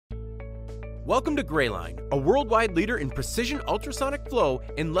Welcome to Greyline, a worldwide leader in precision ultrasonic flow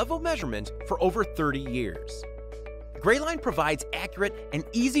and level measurement for over 30 years. Greyline provides accurate and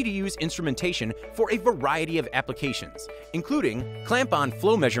easy-to-use instrumentation for a variety of applications, including clamp-on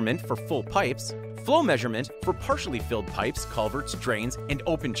flow measurement for full pipes, flow measurement for partially filled pipes, culverts, drains, and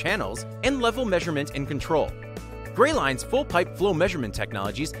open channels, and level measurement and control. Greyline's full pipe flow measurement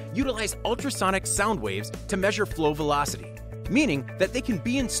technologies utilize ultrasonic sound waves to measure flow velocity, meaning that they can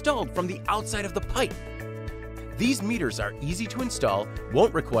be installed from the outside of the pipe. These meters are easy to install,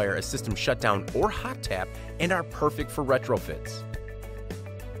 won't require a system shutdown or hot tap, and are perfect for retrofits.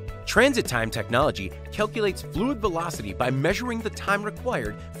 Transit time technology calculates fluid velocity by measuring the time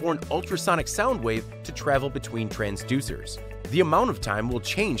required for an ultrasonic sound wave to travel between transducers. The amount of time will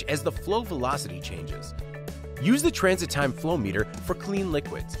change as the flow velocity changes. Use the transit time flow meter for clean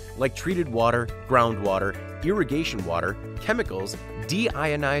liquids like treated water, groundwater, irrigation water, chemicals,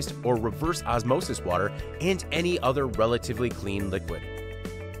 deionized or reverse osmosis water, and any other relatively clean liquid.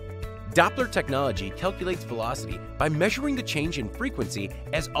 Doppler Technology calculates velocity by measuring the change in frequency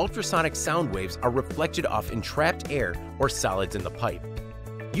as ultrasonic sound waves are reflected off entrapped air or solids in the pipe.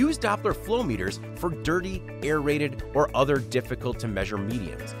 Use Doppler flow meters for dirty, aerated, or other difficult-to-measure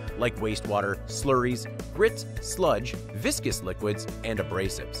mediums like wastewater, slurries, grit, sludge, viscous liquids, and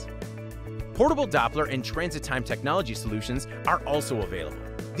abrasives. Portable Doppler and transit time technology solutions are also available.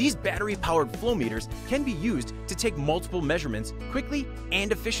 These battery-powered flow meters can be used to take multiple measurements quickly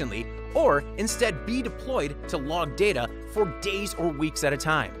and efficiently, or instead be deployed to log data for days or weeks at a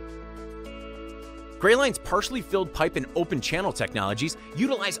time. Greyline's partially filled pipe and open channel technologies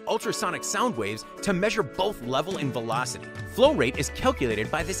utilize ultrasonic sound waves to measure both level and velocity. Flow rate is calculated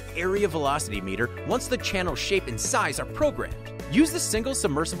by this area velocity meter once the channel shape and size are programmed. Use the single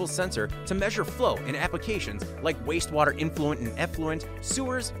submersible sensor to measure flow in applications like wastewater influent and effluent,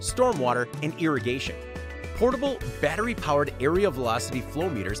 sewers, stormwater, and irrigation. Portable, battery-powered area velocity flow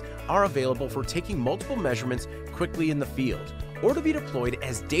meters are available for taking multiple measurements quickly in the field, or to be deployed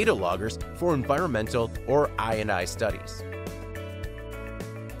as data loggers for environmental or I&I studies.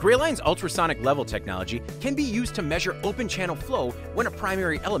 Greyline's ultrasonic level technology can be used to measure open channel flow when a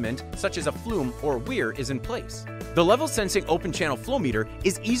primary element, such as a flume or weir, is in place. The level sensing open channel flow meter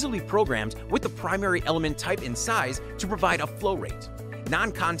is easily programmed with the primary element type and size to provide a flow rate.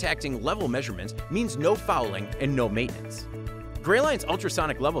 Non-contacting level measurement means no fouling and no maintenance. Greyline's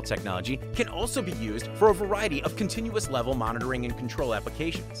ultrasonic level technology can also be used for a variety of continuous level monitoring and control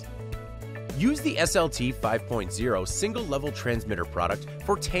applications. Use the SLT 5.0 single level transmitter product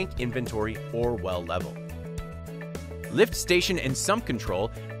for tank inventory or well level. Lift station and sump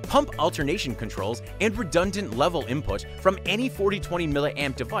control, pump alternation controls, and redundant level input from any 4020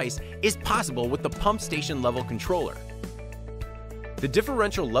 milliamp device is possible with the pump station level controller. The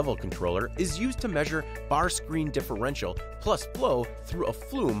differential level controller is used to measure bar screen differential plus flow through a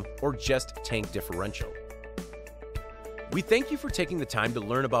flume or just tank differential. We thank you for taking the time to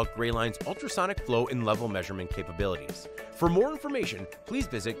learn about Greyline's ultrasonic flow and level measurement capabilities. For more information, please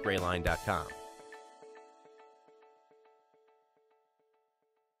visit greyline.com.